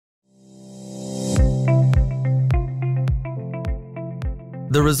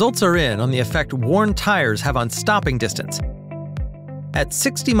The results are in on the effect worn tires have on stopping distance. At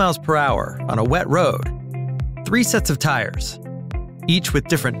 60 miles per hour on a wet road, 3 sets of tires, each with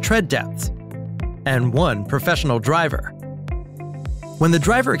different tread depths, and 1 professional driver. When the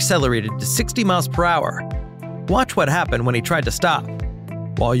driver accelerated to 60 miles per hour, watch what happened when he tried to stop.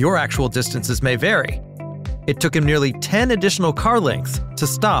 While your actual distances may vary, it took him nearly 10 additional car lengths to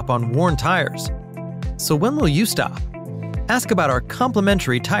stop on worn tires. So when will you stop? Ask about our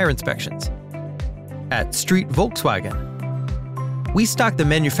complimentary tire inspections. At Street Volkswagen, we stock the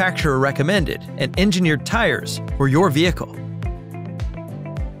manufacturer-recommended and engineered tires for your vehicle.